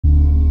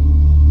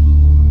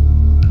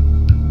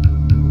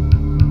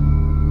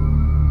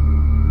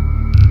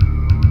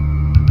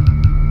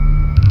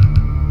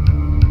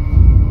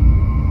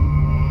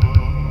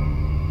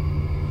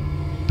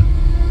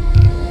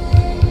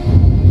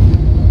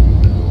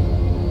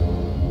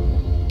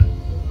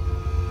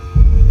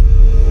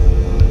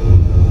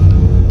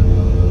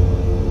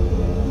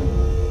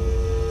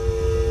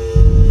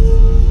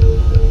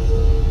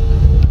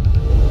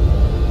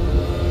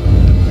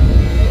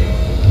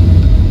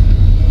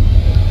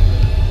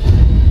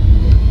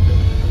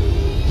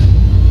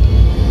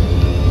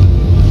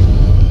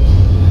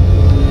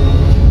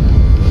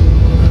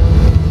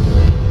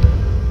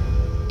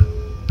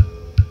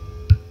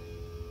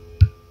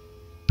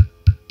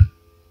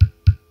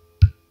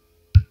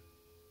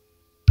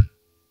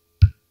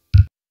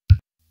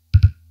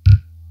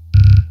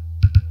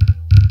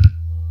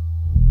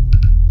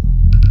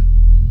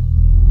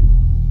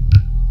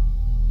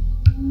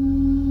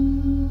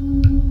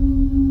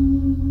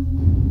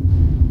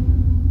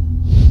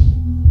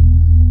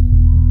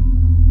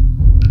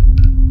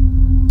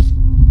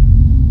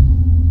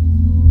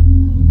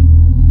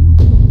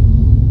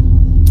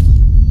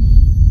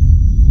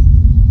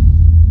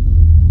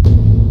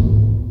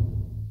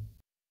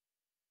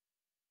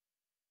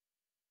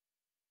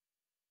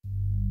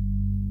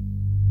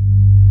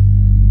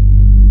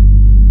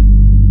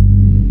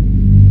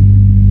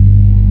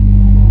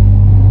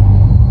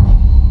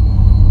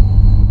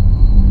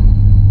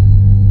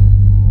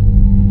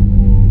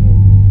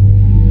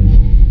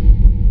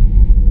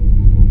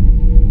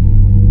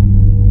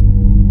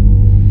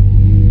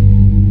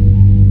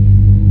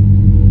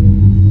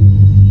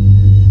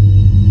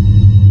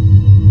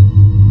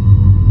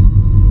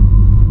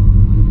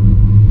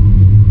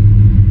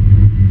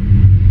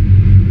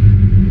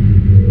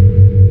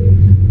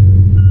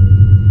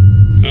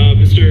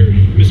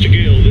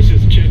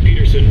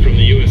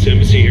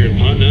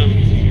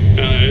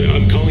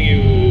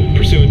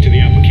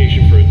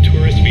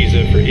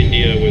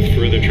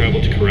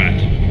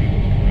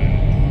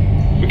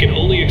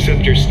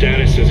accept your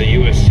status as a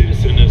U.S.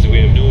 citizen, as we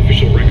have no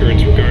official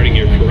records regarding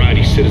your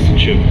karate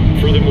citizenship.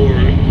 Furthermore,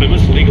 I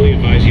must legally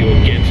advise you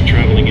against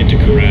traveling into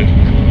Kyratu.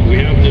 We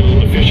have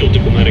no official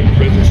diplomatic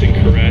presence in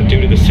Kyratu due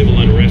to the civil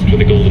unrest with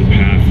the Golden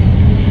Path.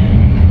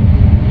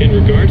 In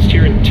regards to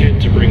your intent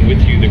to bring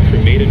with you the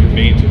cremated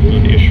remains of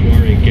one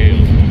Ishwari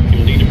Gale,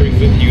 you'll need to bring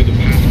with you the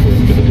passport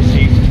for the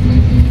deceased,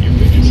 the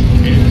original,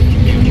 and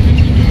the evidence.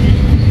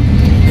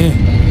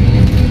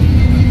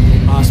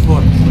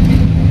 Passport.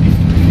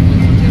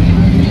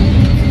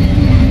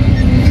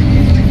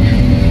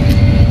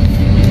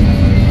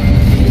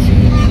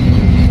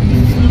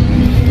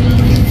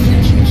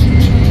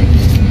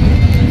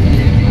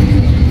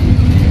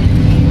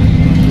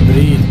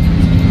 Breathe.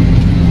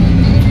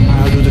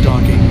 I'll do the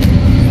talking.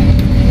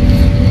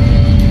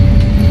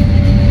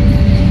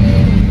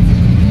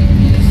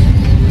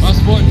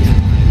 Passport.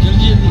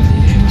 जल्दी जल्दी.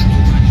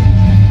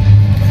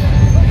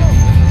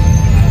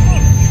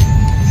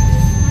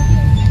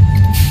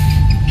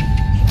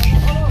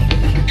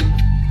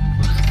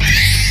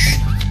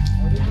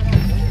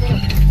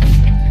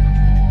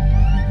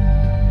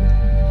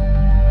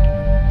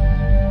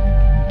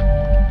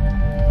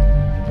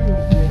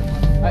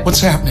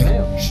 What's happening?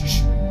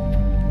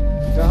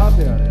 कहाँ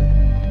पे आ रहे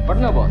हैं?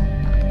 Patna boss.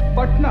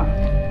 Patna.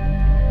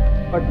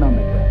 Patna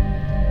में क्या?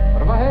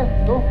 परवाह है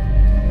तो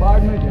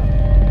बाढ़ में क्या?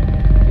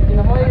 लेकिन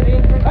हमारी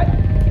रेंज में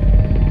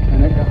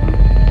मैंने कहा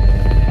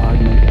बाढ़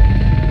में क्या?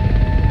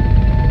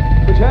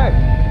 कुछ है?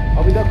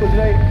 अभी तक कुछ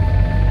नहीं.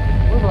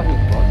 कोई बात नहीं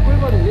बॉस. कोई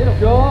बात नहीं. ले लो.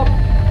 जॉब.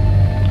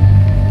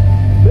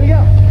 मिल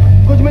गया?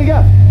 कुछ मिल गया?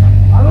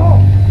 हेलो.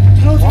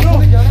 चलो चलो.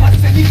 आज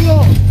से निकलो.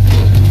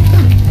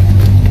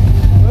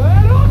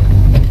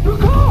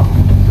 रुको!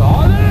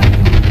 कौन है?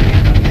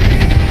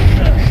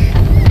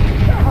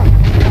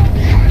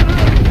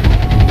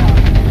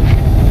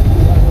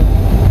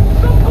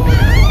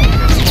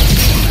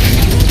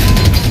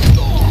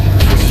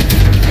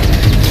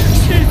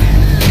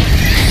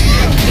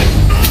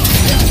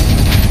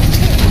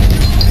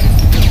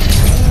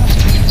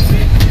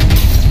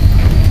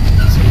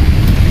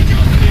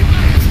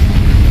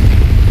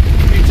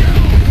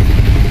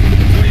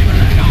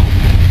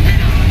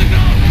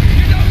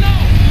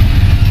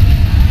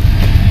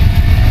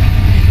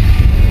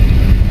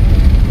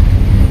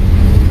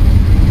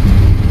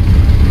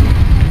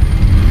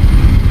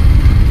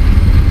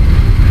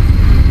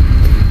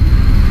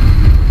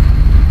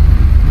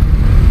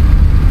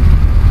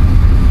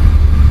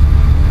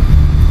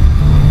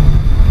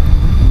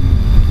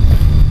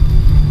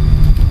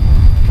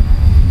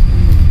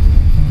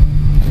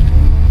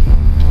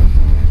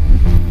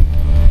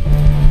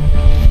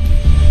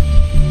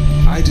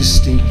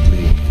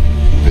 Distinctly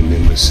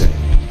remember saying,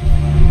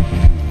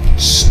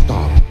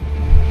 stop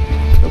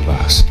the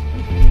bus.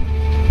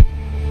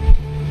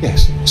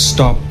 Yes,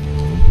 stop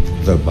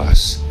the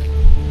bus.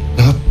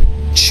 Not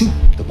shoot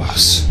the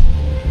bus.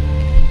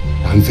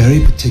 I'm very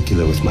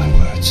particular with my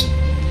words.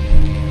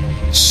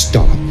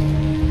 Stop.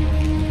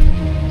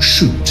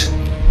 Shoot.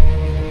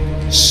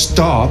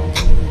 Stop.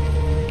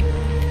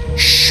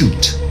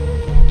 Shoot.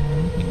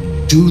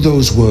 Do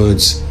those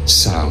words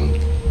sound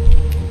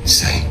the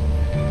same?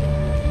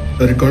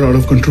 It got out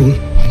of control.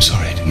 I'm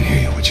sorry, I didn't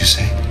hear you. What'd you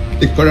say?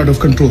 It got out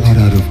of control. Got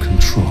out of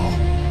control.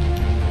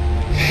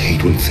 I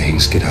hate when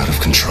things get out of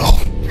control.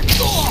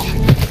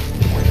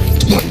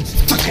 One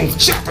fucking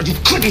shot, but you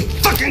couldn't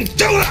fucking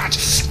do that!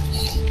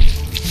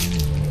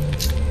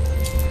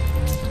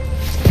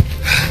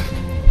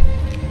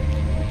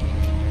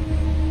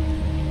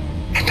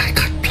 And I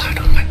got blood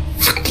on my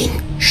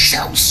fucking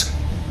shoes.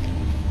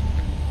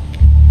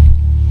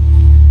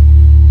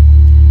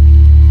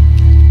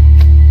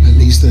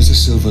 There's a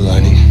silver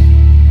lining.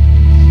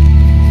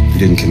 We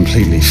didn't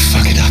completely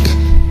fuck it up.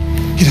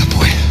 Get up,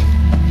 boy.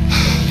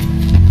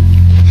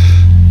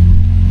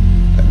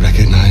 I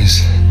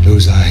recognize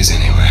those eyes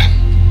anywhere.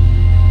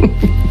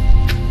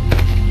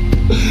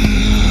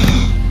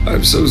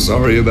 I'm so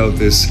sorry about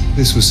this.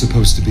 This was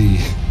supposed to be...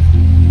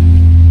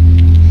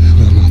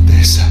 well, not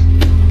this.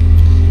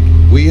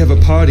 We have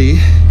a party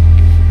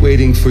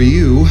waiting for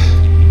you,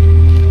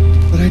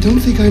 but I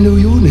don't think I know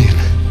your name.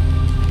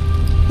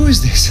 Who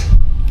is this?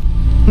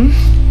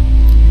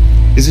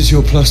 Is this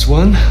your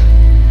 +1?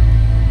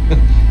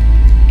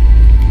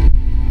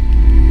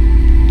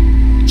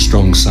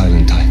 Strong,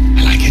 silent. I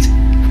like it.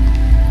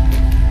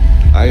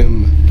 I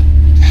am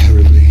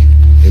terribly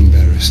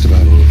embarrassed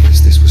about all of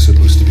this. This was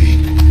supposed to be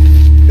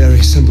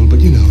very simple, but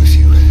you know, if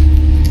you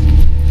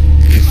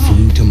give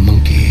food to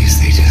monkeys,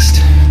 they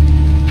just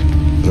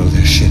throw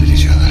their shit at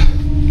each other.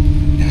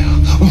 You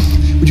know. Oh,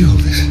 would you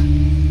hold this?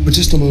 For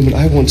just a moment,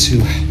 I want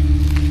to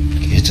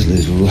get a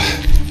little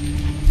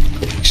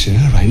picture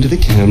right into the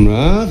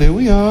camera. There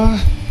we are.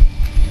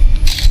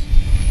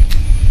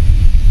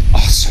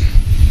 Awesome.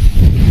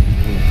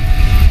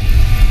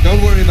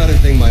 Don't worry about a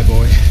thing, my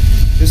boy.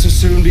 This will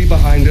soon be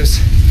behind us,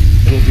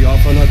 and we'll be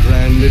off on our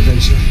grand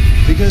adventure.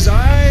 Because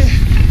I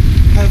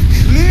have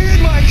cleared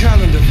my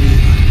calendar for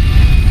you.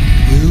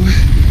 You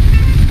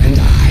and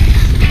I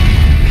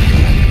are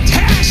gonna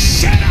tear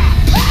shit up!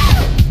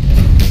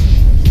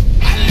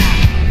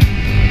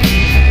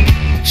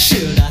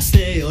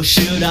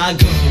 I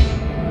go.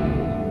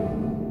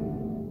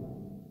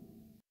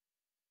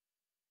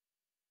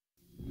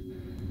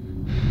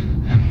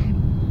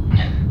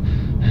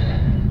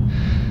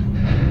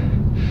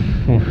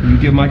 You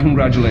give my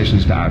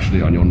congratulations to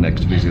Ashley on your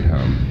next visit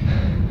home.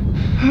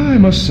 I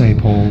must say,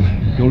 Paul,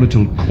 your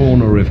little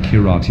corner of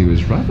Kyratu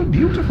is rather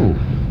beautiful.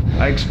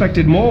 I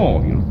expected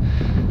more, you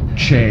know,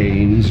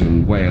 chains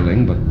and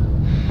wailing, but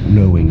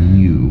knowing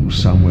you,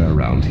 somewhere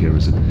around here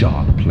is a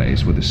dark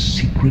place where the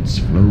secrets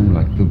flow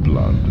like the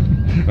blood.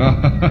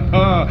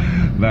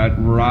 That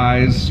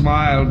wry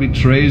smile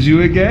betrays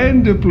you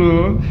again,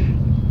 Deplore.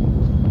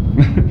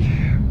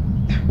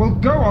 Well,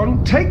 go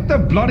on, take the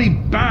bloody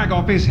bag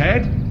off his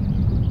head.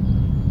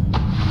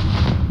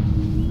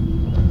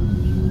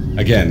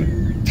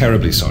 Again,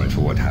 terribly sorry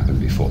for what happened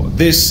before.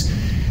 This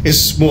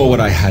is more what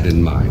I had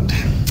in mind.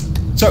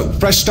 So,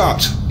 fresh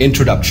start.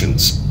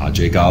 Introductions.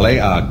 R.J. Gale,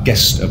 our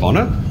guest of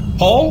honor.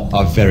 Paul,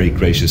 our very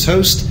gracious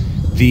host.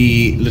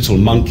 The little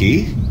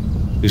monkey,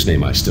 whose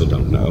name I still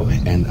don't know.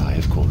 And I,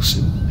 of course,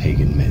 am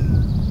Pagan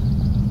Men.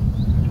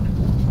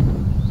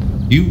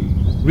 You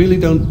really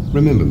don't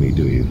remember me,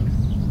 do you?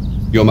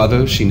 Your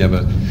mother, she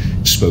never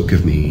spoke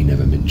of me,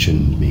 never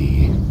mentioned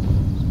me.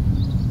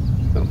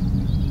 Well,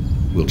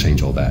 we'll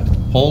change all that.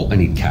 Paul, I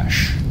need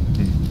cash.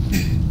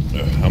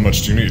 How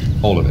much do you need?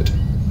 All of it.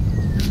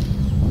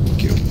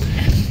 Thank you.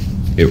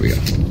 Here we go.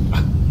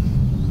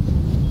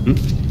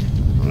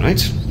 All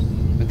right.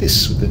 But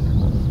this with the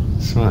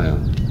smile.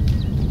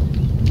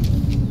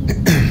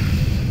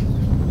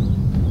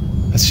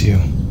 That's you.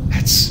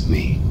 That's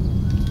me.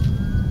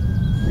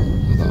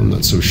 Although I'm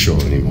not so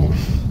sure anymore.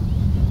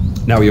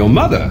 Now, your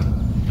mother,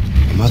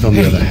 on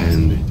the other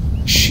hand,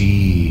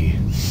 she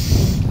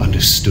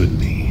understood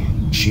me.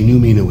 She knew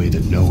me in a way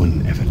that no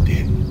one ever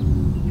did.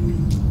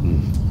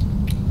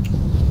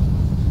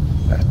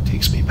 That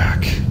takes me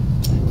back.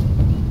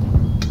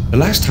 The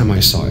last time I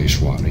saw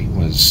Ishwari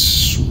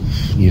was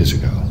years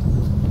ago.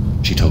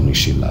 She told me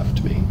she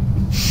loved me.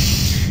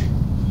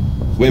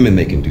 Women,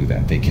 they can do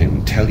that. They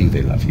can tell you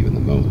they love you in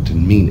the moment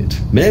and mean it.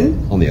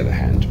 Men, on the other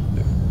hand,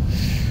 no.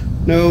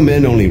 No,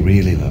 men only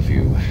really love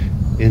you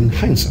in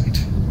hindsight,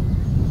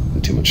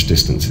 when too much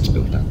distance is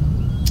built up.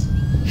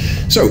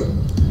 So,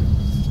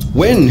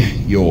 when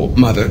your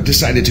mother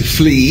decided to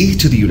flee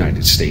to the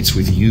United States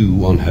with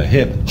you on her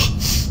hip,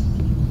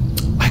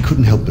 I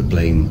couldn't help but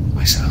blame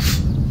myself.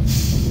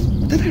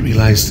 Then I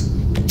realized,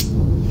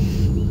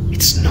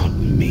 it's not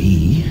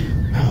me.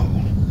 No,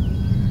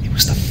 it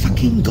was the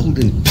fucking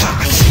Golden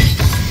Path.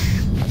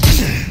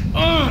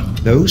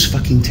 Those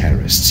fucking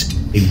terrorists,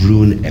 they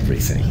ruin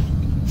everything.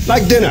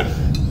 Like dinner.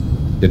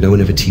 Did no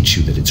one ever teach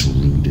you that it's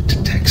rude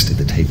to text at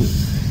the table?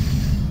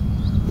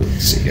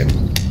 Let's see here.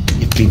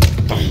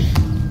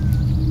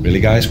 Really,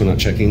 guys? We're not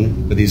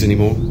checking for these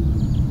anymore?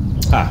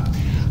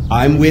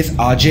 I'm with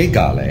R.J.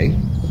 Gale.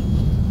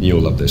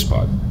 You'll love this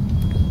part.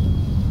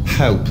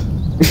 Help.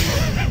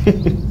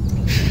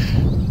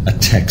 A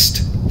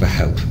text for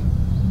help.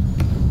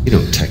 You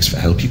don't text for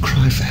help, you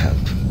cry for help.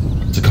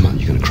 So come on,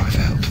 you're gonna cry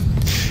for help.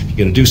 If you're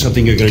gonna do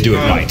something, you're gonna do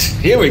it right.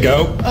 Here we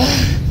go.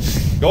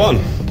 Go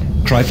on.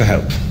 Cry for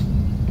help.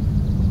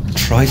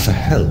 Cry for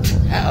help.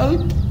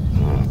 Help!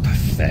 Oh,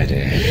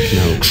 pathetic.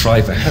 No,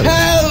 cry for help.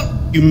 Help!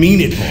 You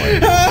mean it, boy.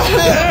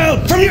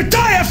 Help! From your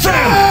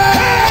diaphragm!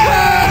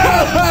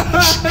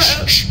 Help!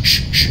 Shh, shh,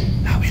 shh, shh.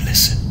 Now we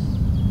listen.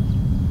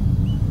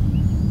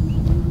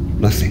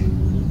 Nothing.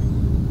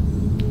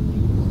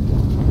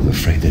 I'm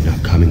afraid they're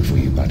not coming for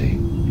you, buddy.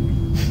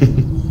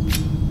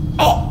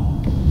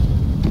 Oh!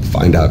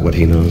 Find out what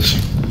he knows.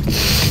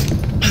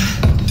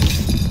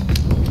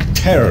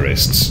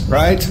 Terrorists,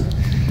 right?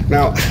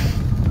 Now,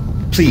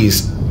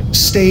 please,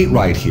 stay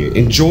right here.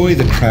 Enjoy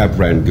the crab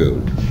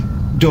rangoon.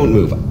 Don't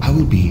move. I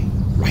will be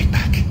right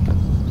back.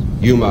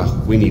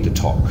 Yuma, we need to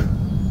talk.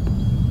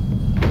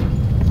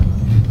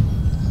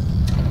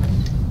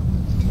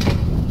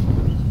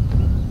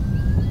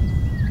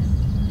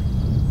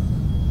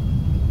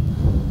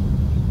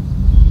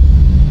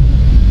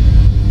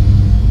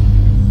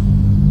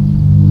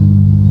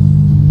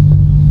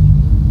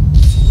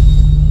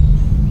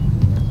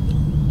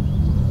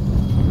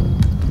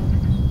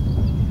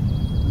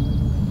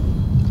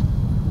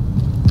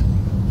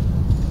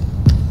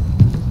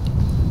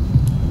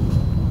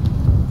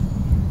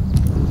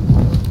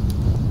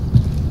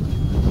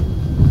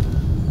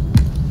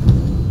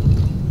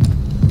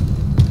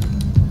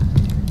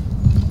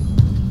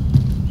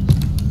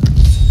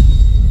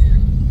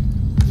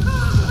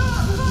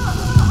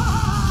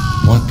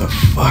 What the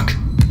fuck?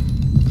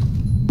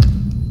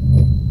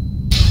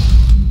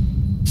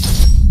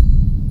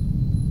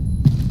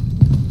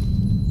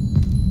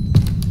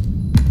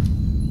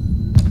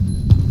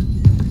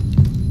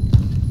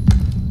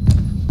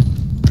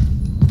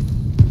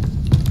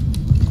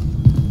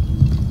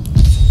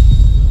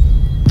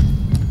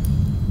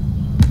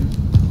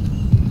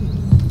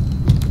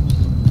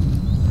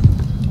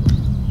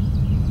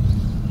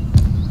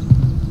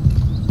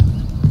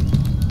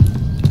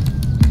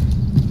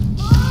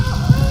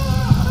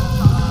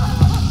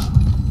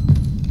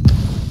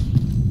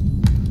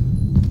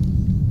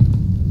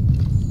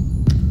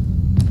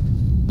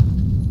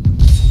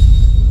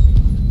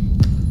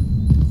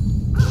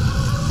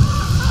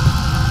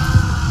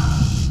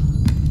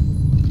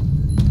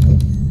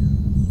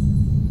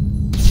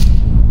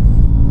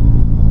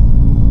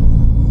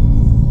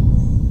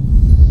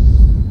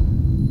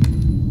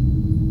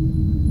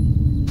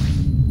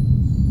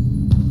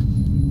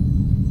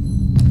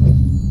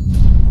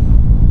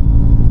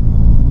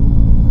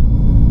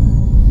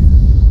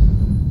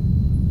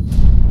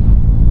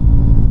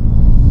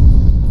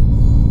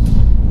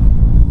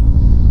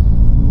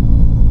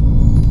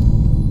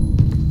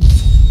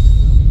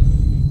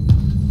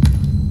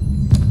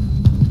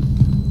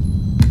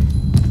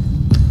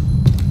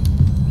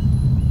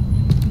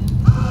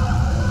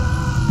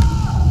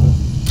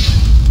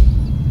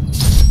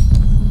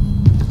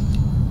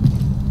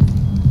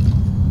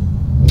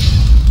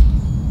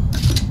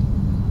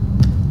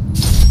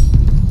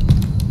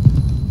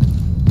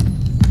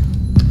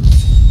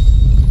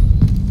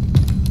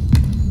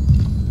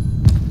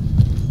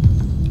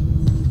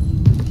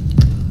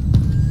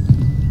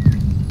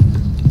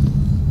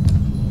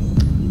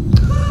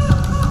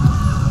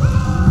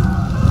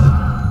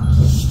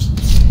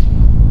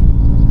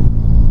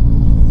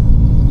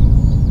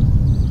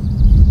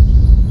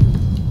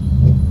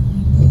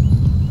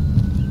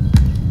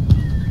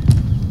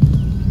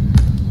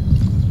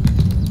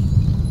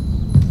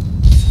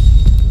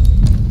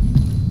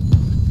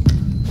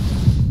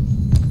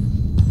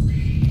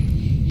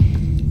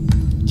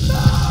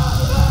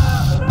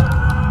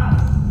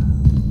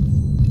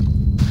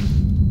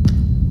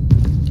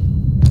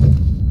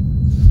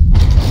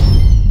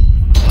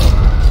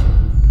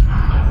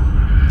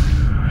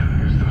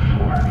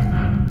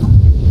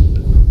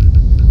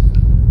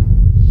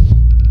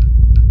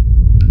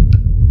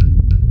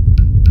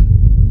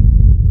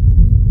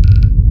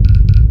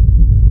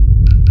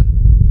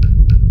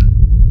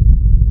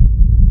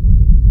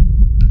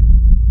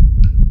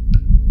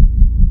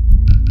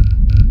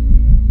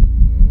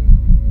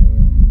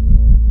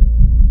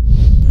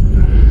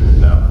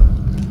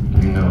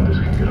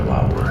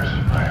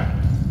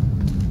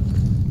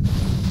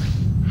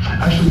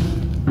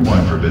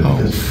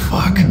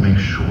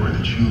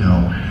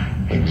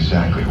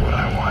 exactly what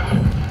I want.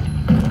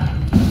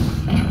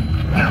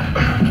 Now,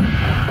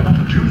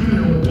 do you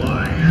know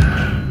why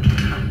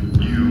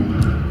you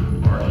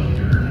are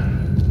here?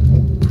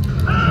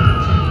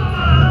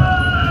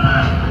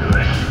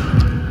 Good.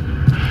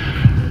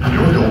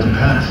 You're a Golden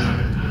Path,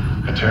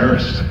 a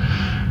terrorist, a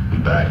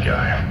bad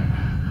guy.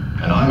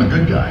 And I'm a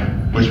good guy,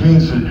 which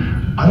means that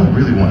I don't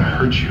really want to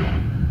hurt you.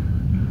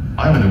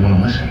 I only want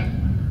to listen.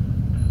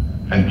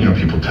 And, you know,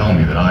 people tell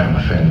me that I am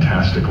a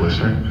fantastic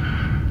listener.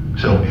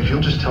 So if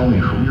you'll just tell me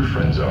who your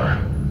friends are,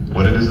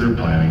 what it is they're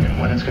planning, and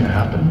when it's going to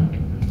happen,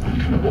 we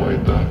can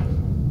avoid the...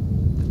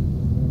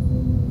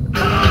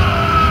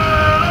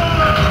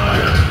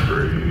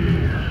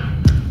 Breathe.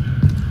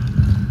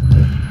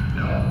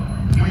 No,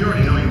 we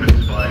already know you've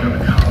been spying on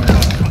the compound.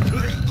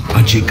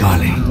 Ajay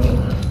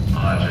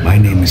Ghale. My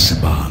name is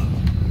Sabal.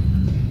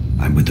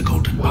 I'm with the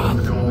Golden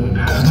Path. Golden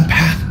Path. Golden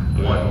Path?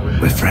 One with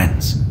We're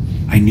friends.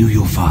 I knew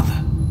your father.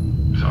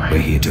 Sorry. We're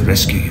here to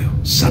rescue you,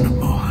 son of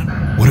Mohan.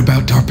 What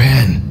about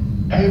Darpan?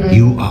 Hey, baby.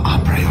 You are our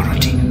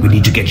priority. We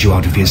need to get you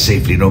out of here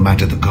safely, no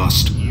matter the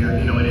cost. Yeah,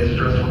 you know, it is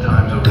stressful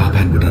times over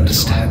Darpan would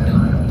understand.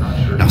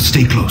 Now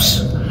stay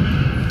close.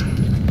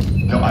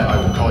 No, I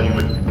will call you,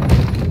 but...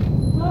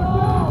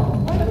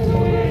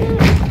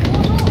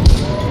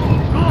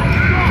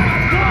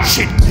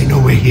 Shit, they know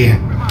we're here.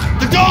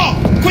 The door!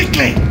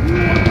 Quickly!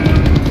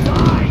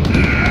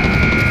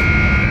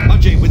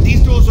 Ajay, with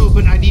these doors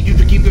open, I need you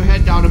to keep your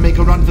head down and make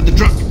a run for the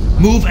truck.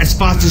 Move as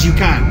fast as you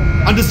can.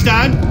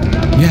 Understand?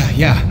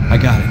 Yeah, I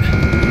got it.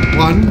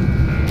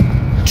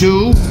 1,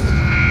 2,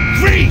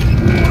 3!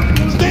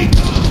 Stay!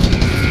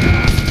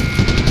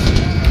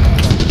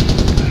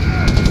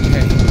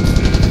 Okay.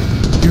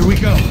 Here we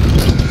go.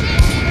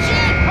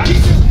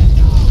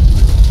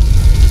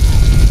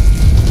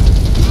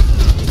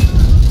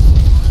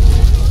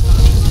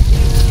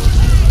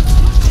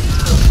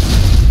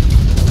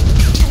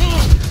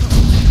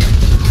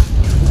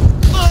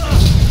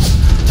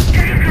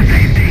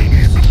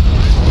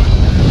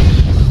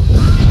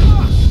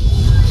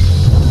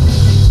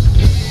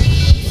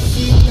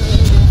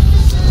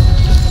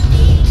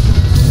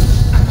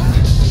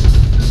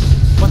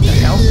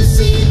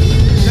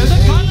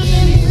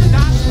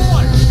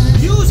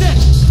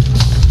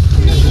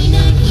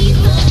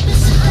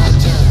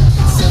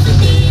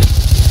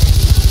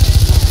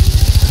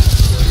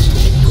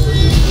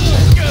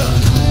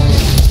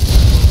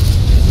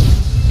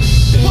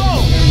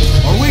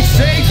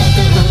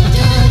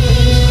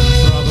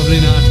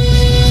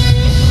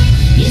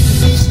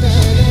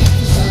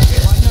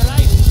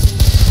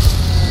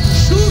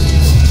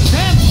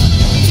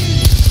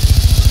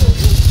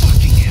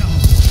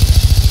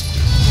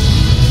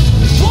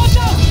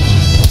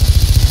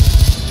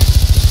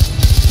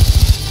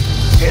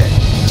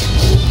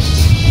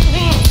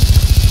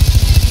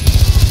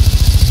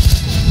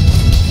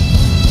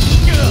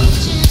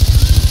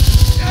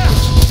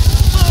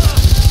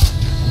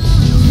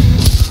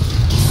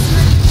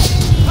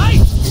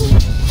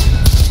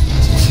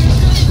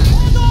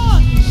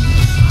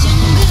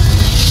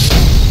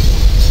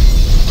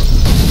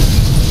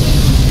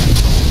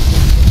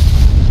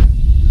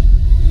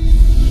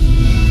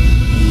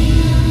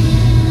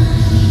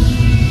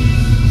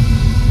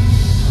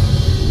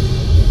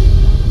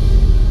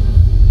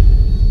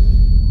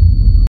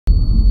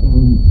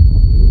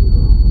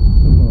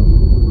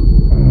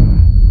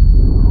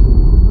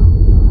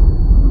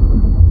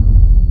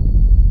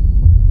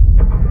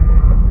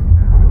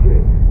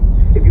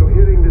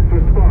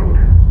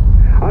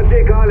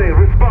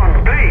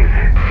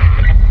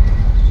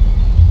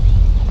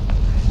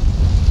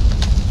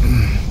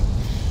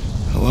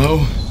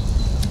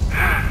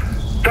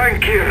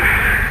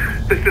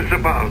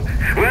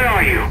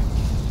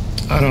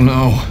 I don't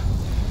know.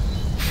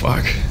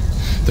 Fuck.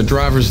 The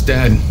driver's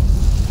dead.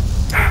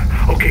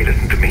 Okay,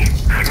 listen to me.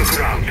 Look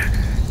around.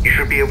 You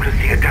should be able to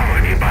see a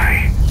tower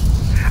nearby.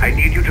 I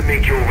need you to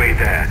make your way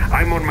there.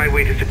 I'm on my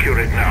way to secure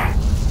it now.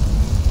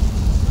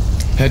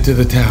 Head to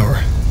the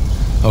tower.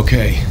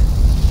 Okay.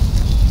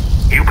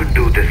 You can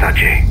do this,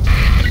 Ajay.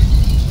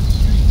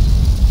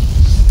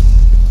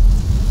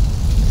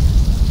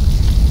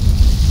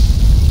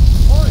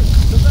 Oi,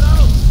 look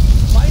around.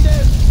 Find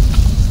him.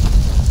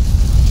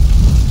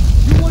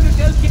 You want to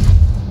tell Kid...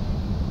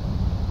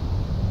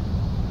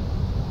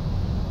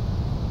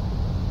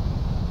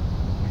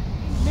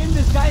 Mean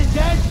this guy is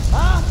dead?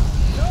 Huh?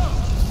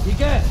 No.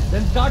 Okay,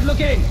 then start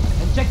looking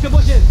and check the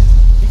bushes.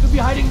 He could be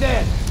hiding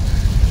there.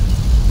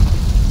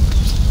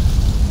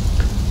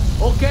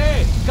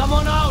 Okay, come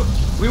on out.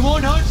 We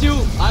won't hurt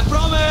you. I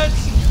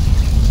promise.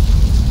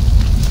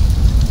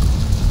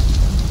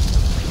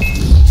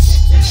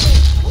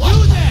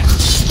 You there!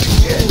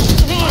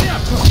 Hurry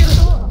up!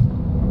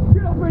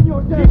 Get up in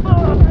your tent!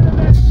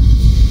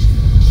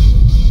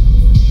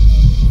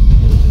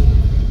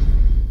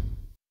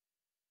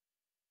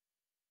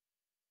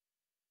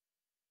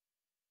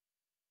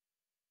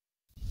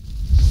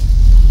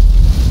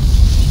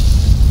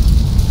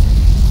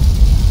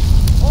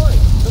 Oi,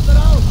 look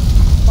around!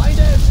 Find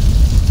him!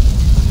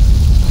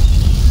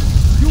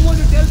 You want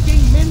to tell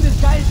King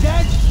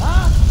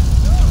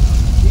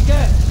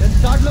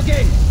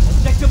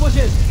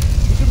bushes.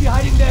 You should be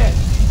hiding there.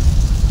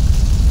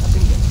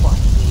 Nothing gets past.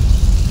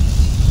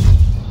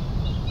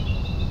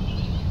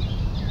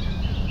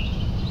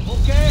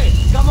 Okay,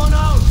 come on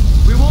out.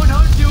 We won't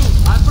hurt you.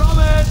 I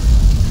promise.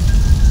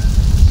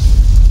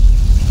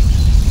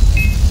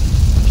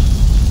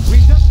 We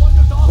just want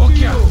to talk to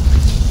you.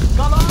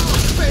 Come on.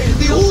 Pick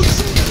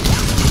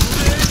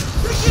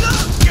it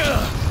up!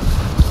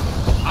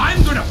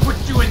 I'm gonna put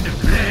you in the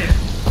grave.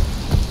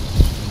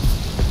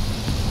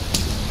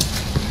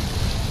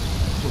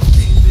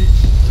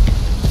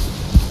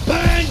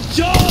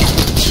 Banjo!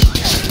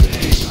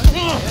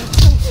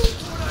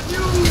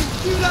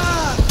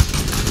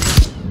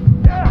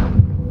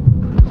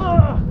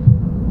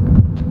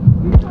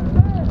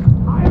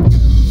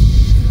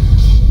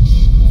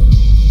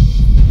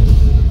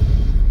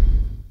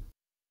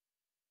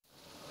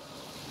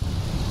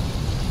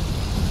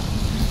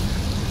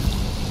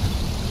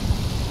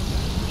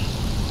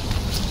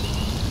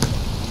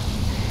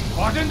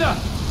 Bartender!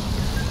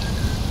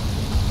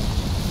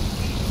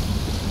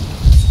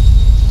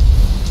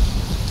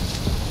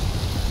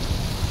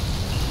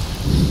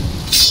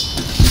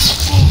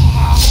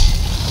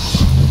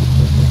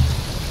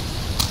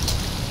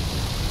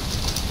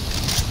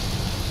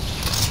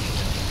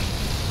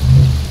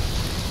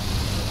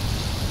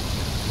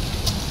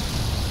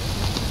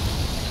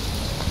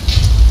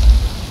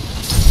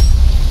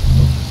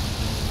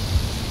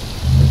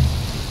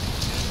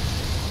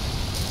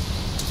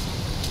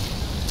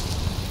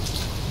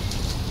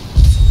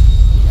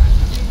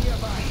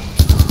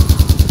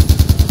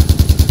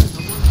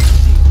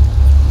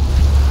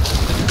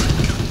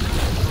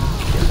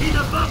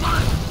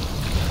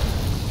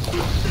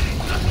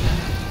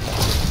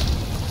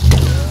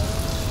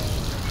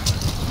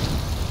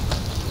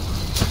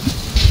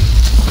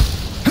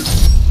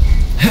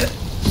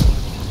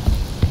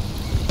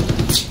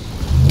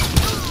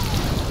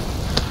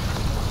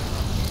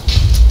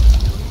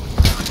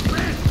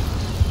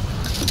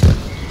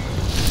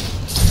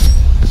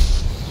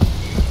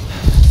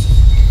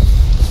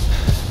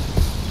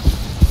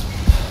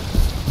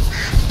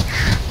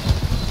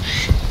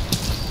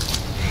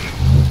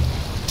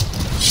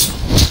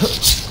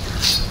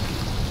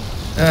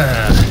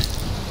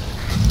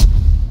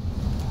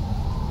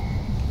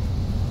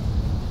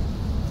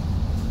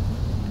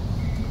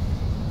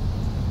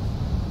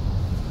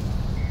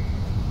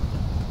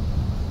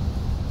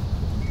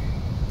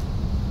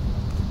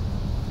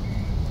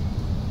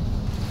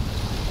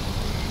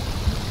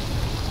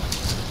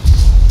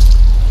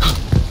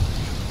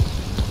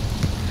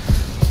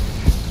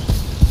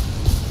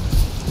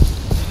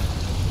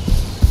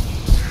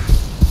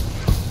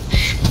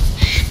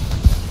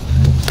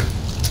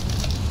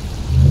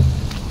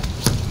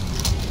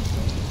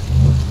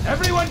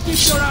 Everyone keep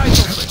your eyes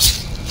open.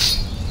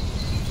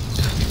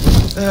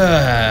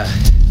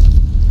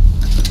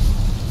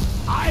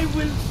 I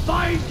will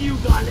find you,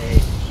 Gale.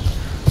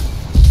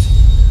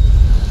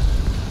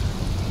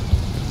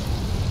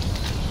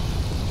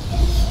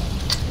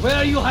 Where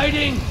are you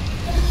hiding?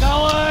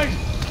 Coward!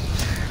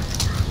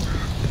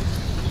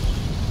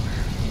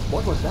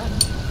 What was that?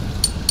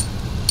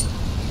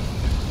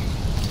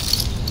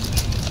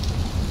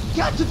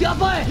 Catch the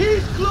other!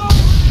 He's close!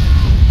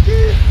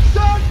 Keep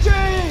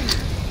searching!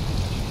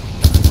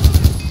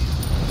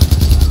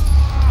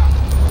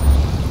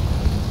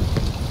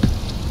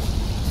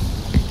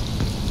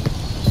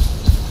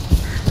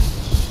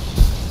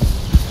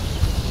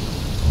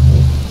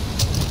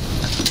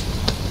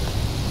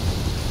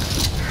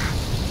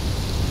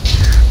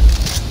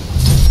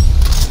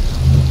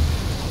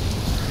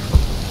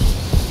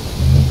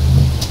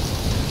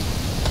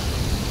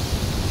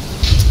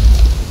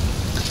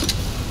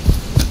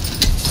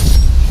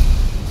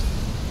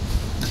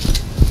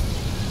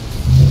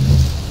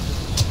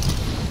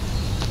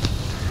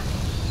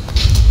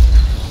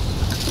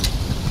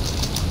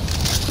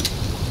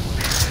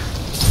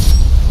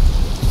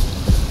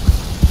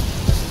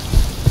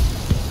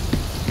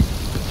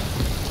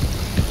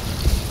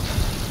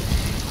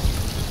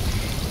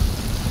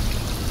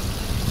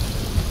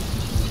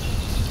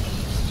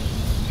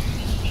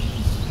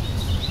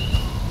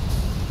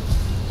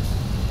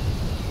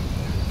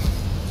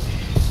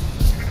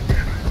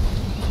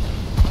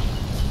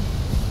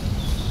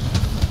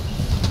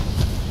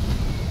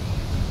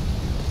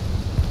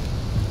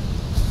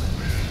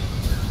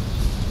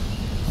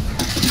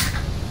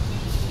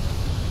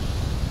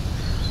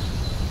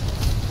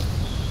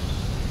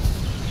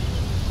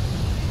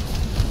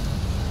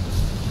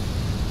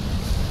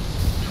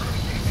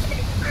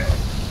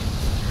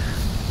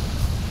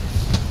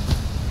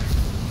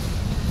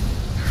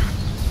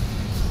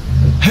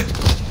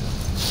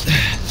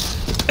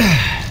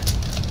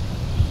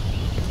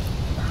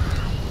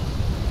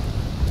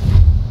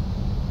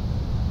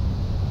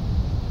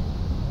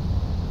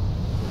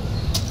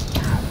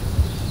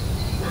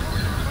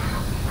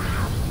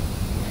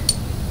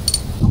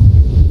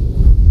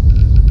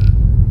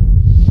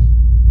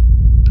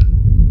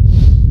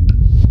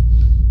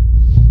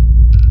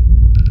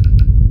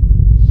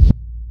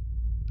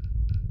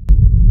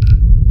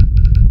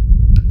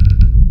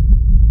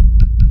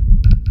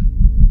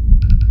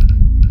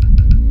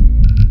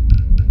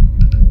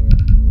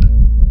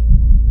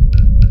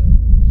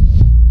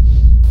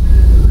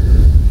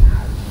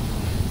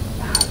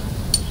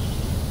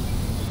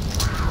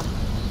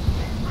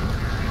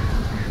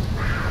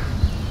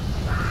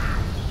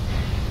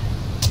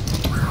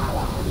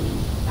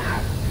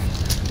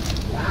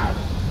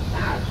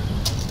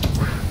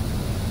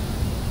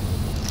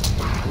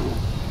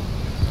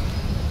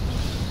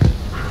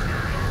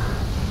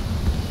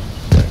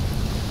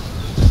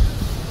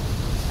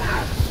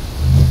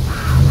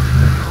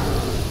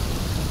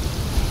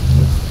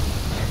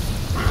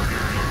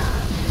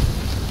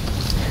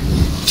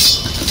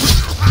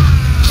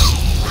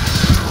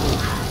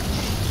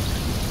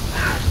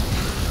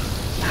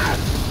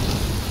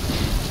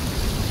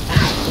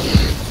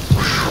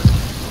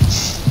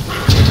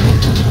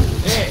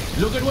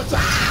 Look at what's up.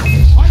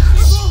 I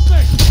see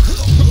movement!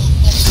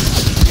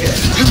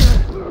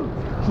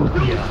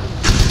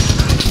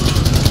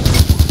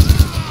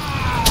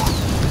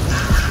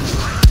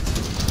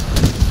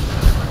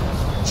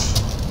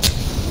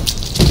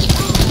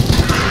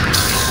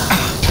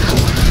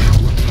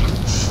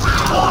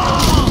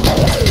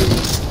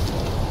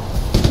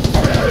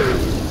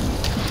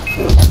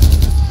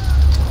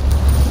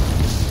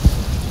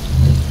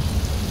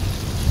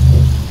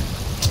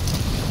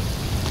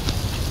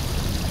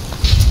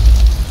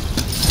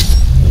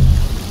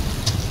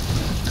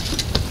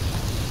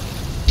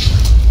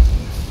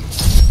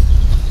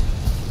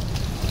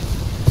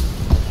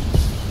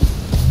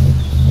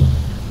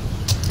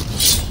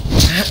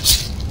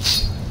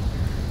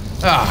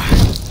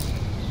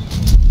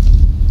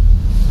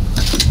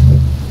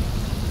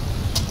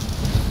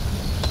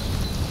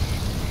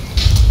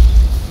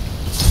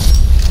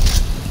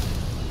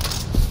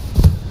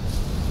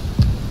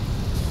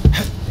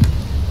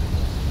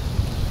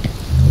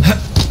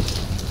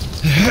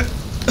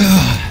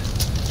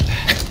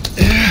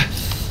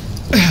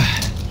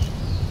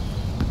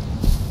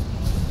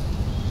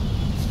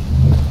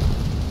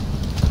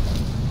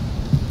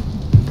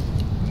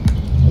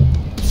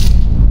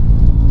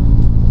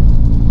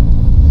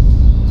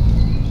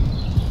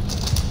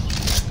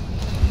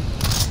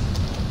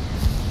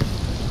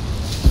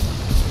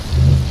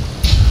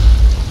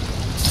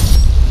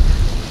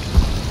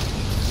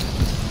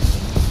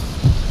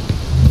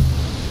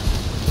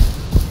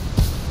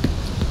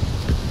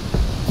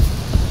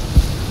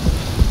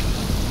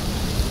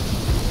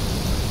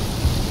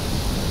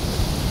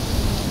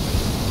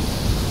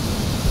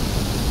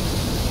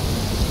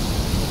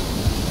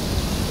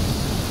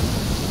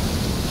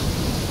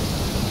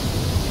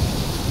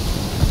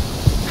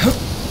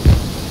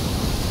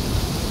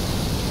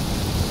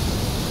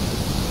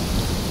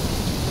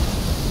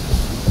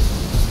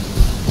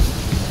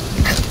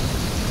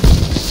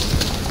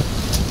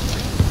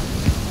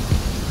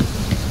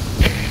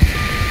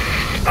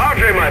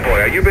 My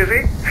boy, are you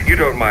busy? You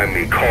don't mind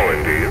me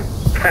calling, do you?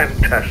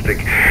 Fantastic.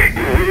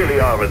 You really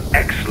are an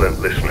excellent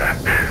listener.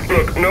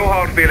 Look, no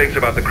hard feelings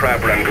about the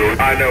crab rangoon.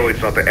 I know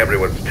it's not to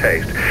everyone's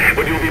taste.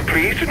 But you'll be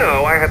pleased to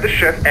know I had the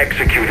chef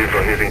executed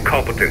for his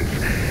incompetence.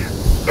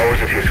 Or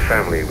was it his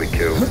family we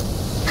killed?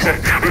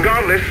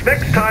 Regardless,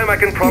 next time I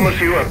can promise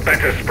you a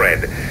better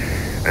spread.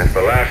 That's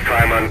the last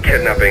time I'm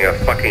kidnapping a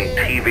fucking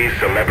TV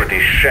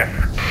celebrity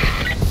chef.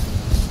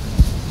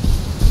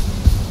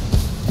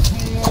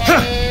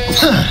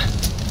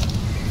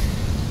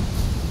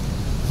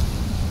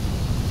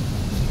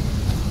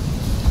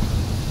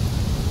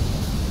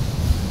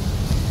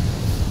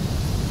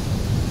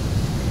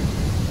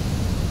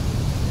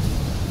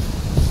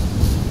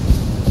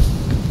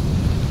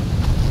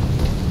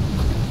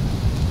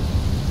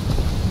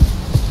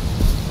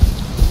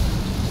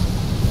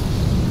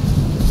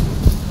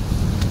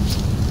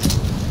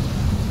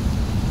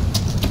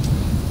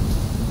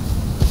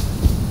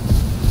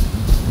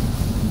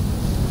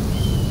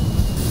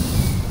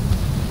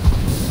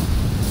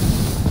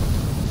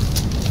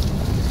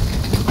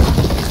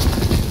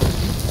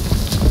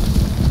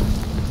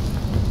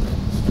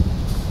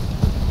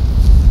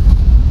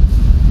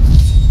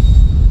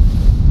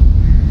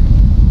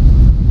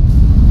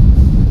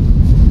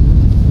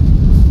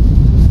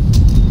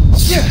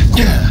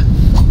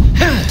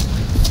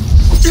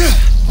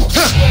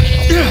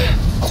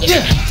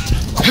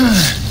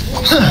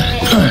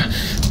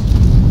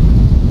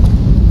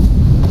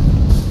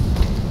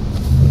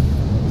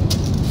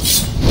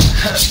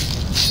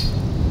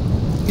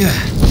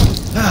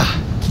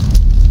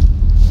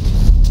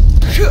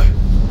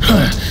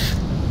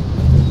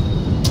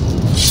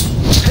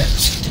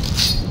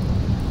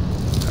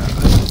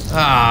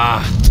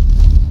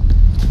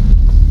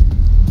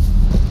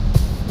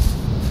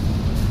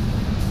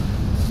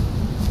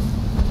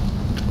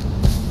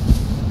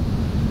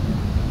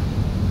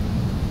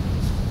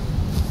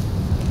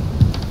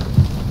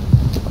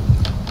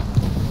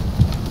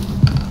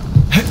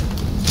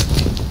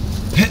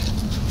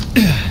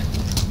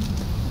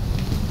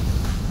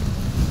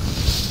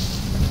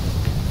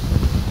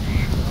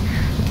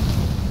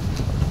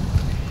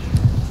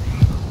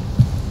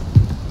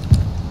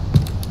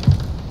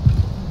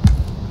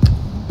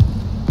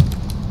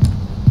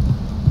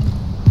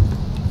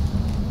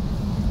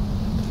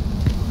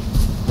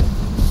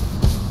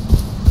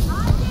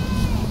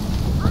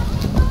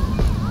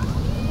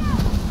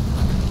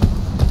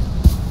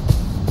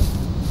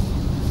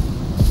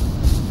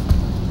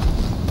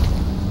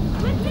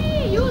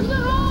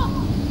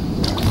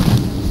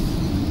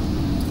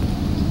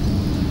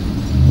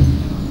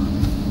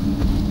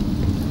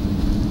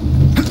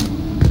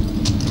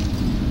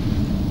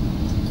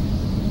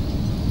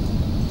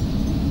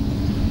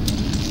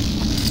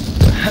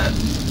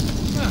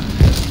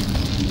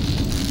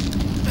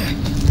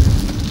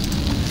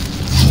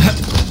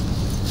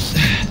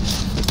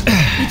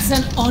 It's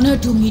an honor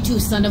to meet you,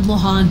 son of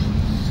Mohan.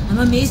 I'm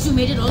amazed you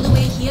made it all the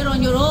way here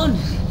on your own.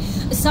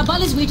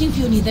 Sabal is waiting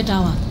for you near the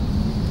tower.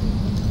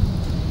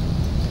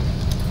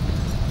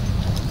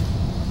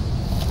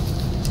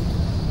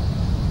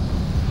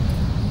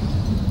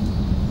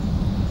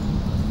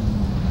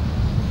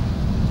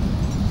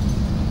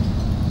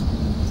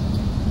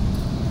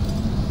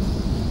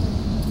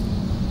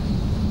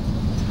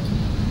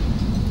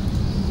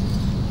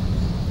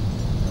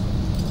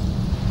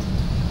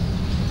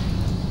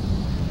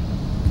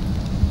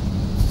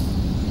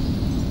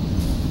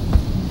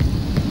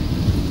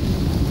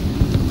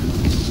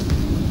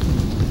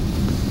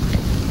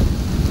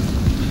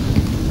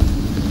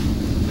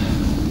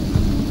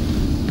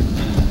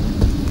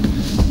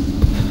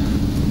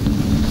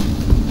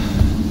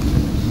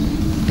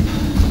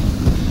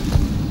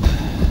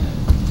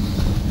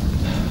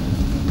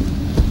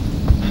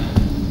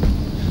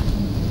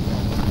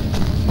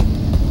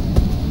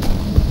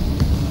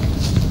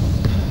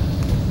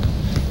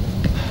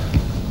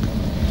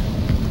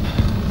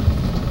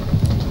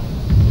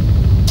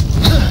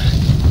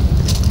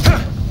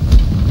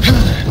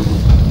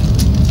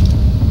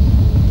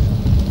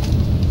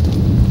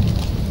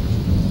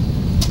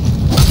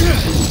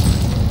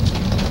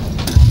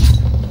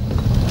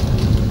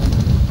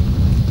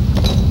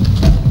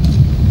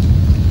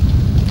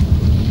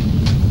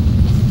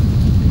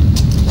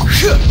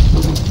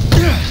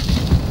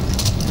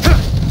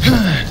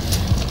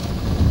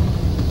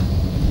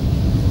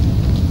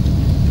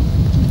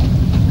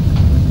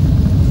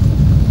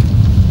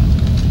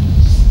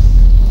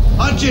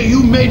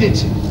 made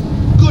it!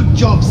 Good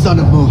job, son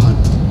of Mohan.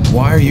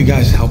 Why are you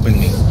guys helping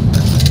me?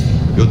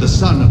 You're the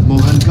son of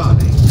Mohan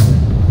Kali.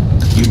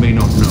 You may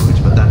not know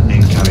it, but that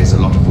name carries a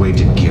lot of weight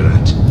in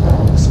Kyrat,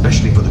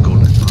 especially for the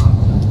Golden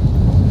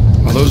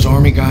Path. Are those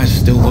army guys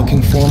still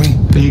looking for me?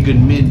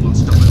 Pagan men will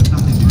stop at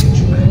nothing to get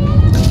you back.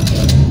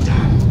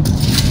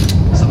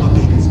 Damn. Some of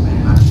Pagan's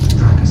men managed to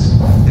track us.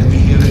 They'll be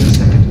here in a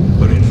second.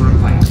 We're in for a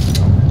fight.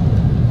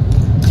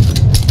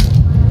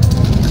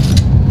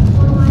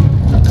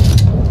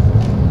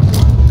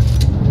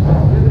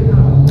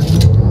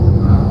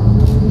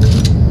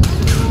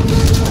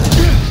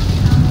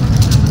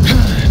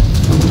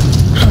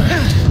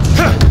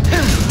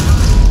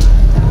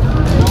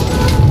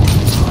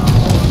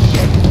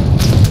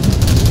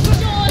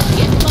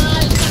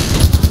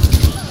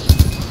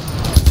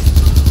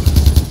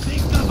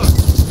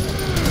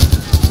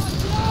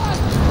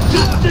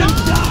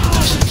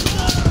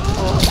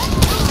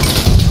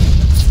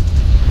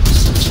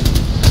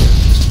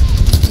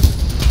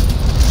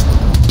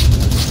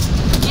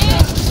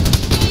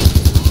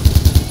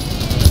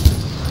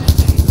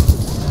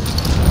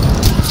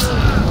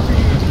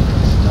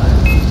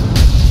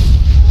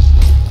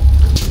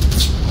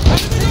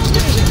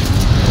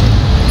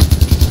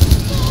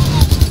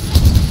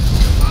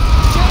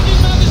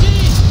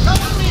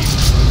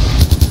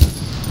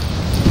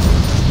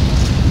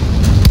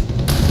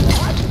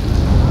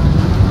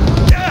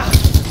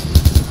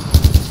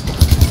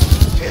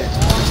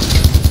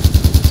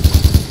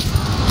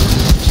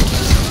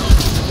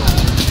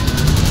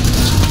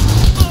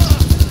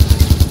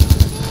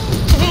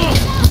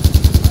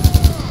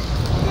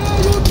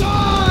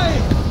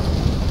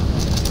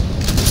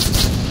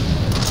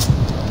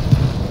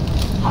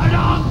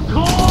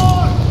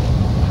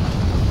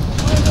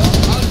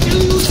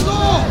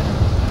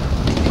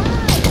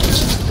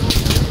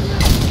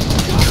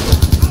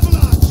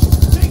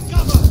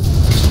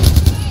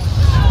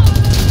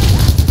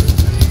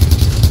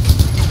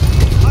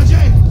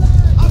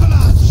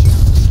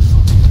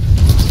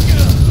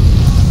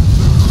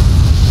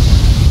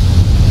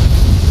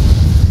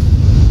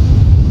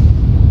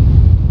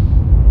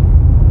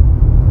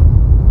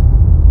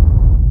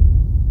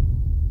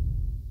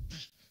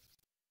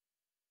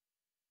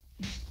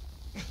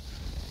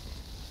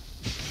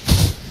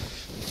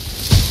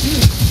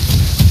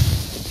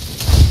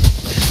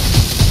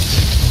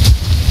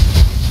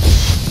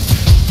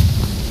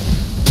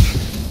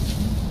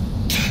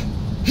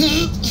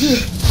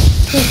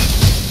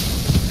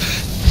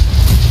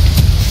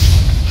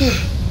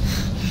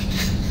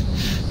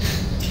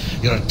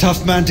 You're a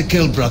tough man to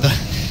kill, brother.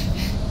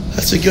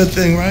 That's a good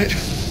thing, right?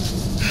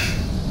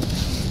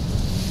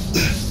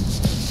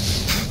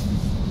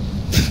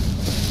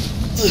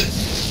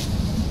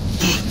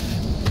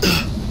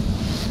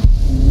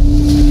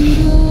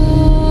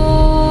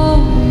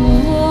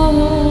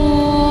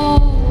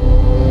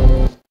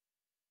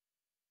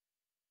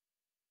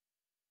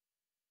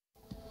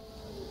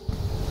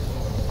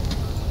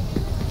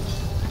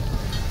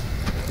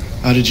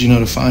 How did you know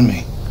to find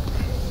me?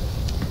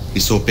 He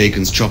saw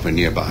Bacon's chopper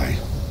nearby.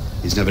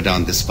 He's never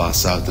down this far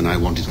south, and I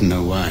wanted to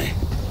know why.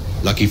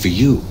 Lucky for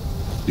you,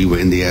 we were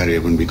in the area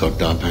when we got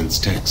Darpan's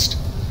text.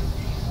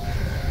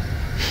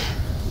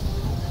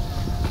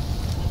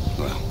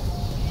 Well,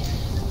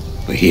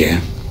 we're here.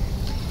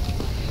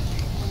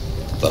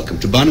 Welcome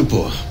to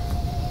Banupur,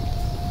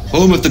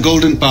 home of the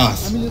Golden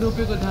Path.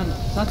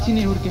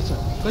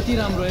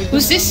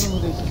 Who's this?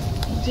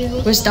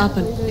 Where's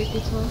Darpan?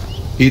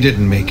 He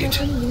didn't make it.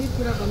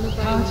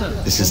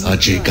 This is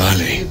Ajay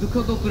Gale,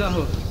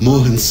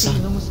 Mohan's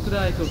son.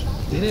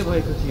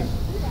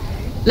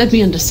 Let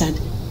me understand.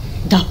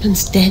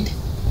 Darpan's dead?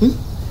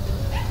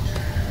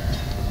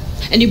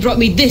 And you brought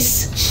me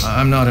this?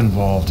 I'm not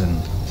involved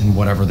in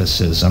whatever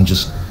this is. I'm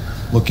just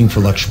looking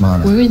for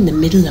Lakshmana. We're in the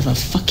middle of a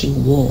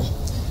fucking war.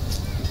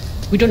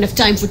 We don't have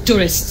time for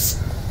tourists.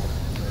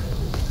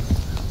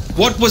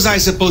 What was I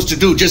supposed to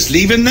do? Just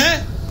leave him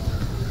there?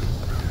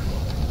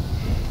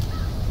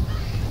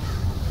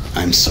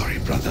 I'm sorry,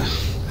 brother.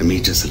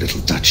 Amita's a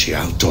little touchy.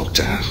 I'll talk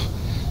to her.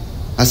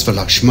 As for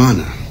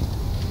Lakshmana,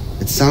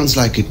 it sounds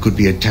like it could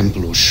be a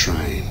temple or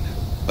shrine.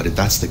 But if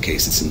that's the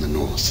case, it's in the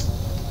north.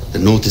 The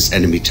north is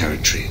enemy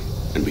territory,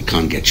 and we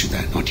can't get you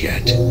there, not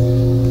yet.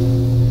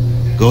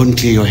 Go and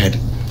clear your head.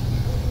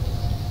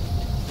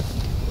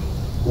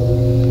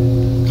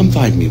 Come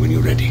find me when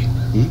you're ready.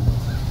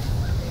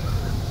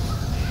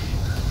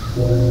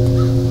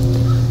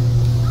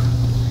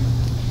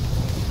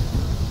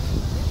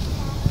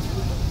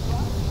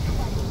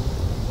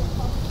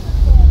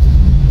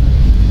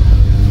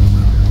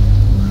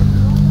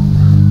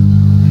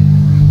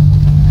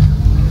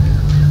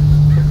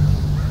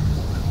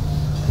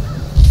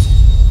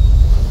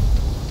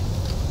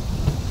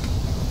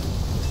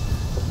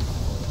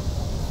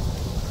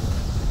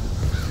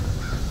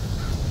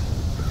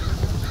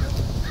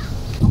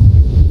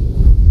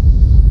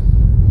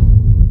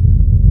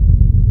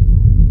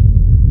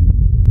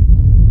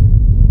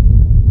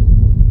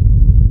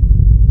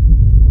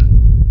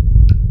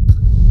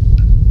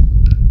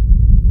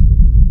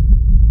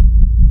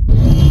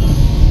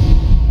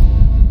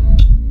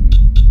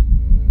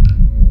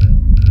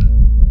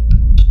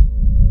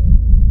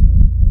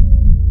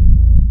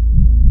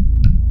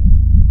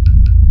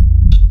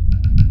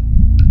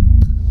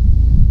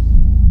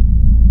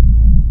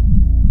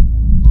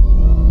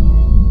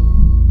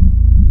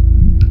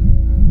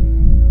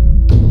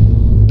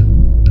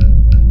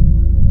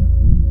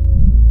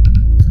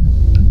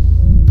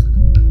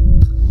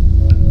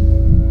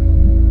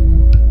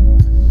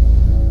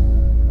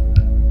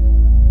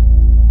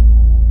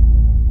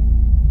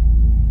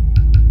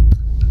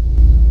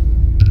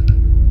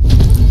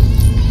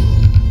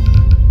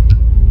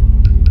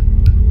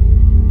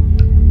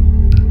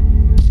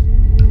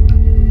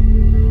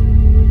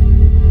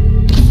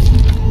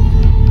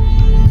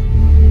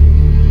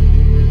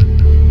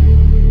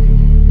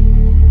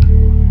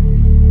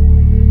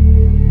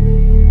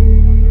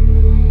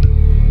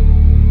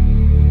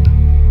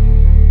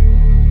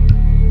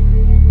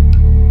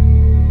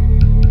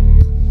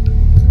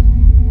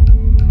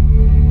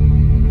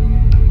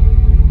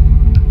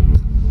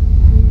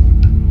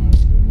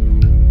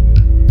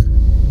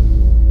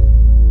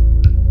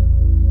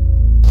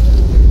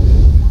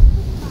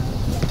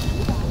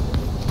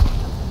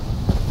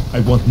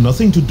 want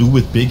nothing to do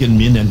with Big and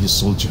Min and his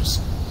soldiers.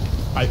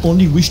 I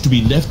only wish to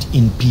be left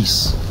in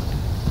peace.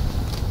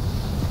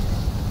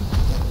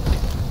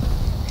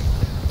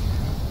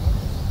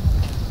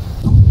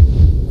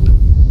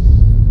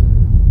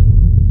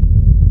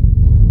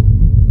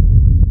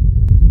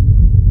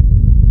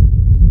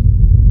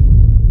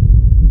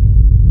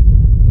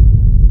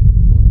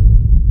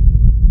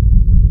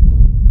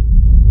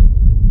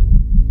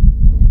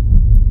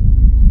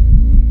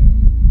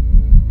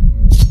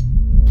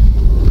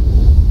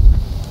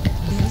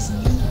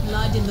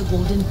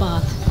 Golden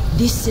path.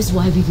 This is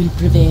why we will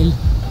prevail.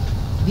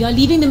 We are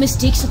leaving the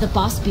mistakes of the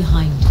past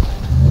behind.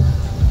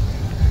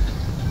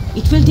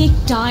 It will take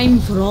time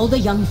for all the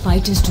young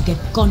fighters to get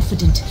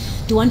confident,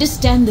 to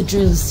understand the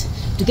drills,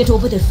 to get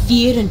over the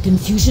fear and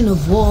confusion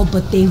of war,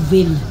 but they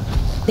will.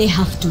 They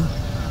have to.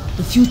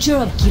 The future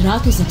of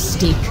Kyratu is at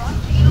stake.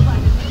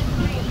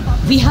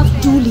 We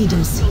have two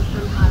leaders,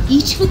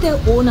 each with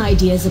their own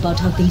ideas about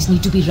how things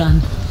need to be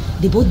run.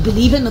 They both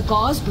believe in the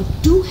cause, but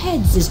two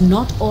heads is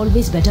not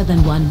always better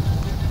than one.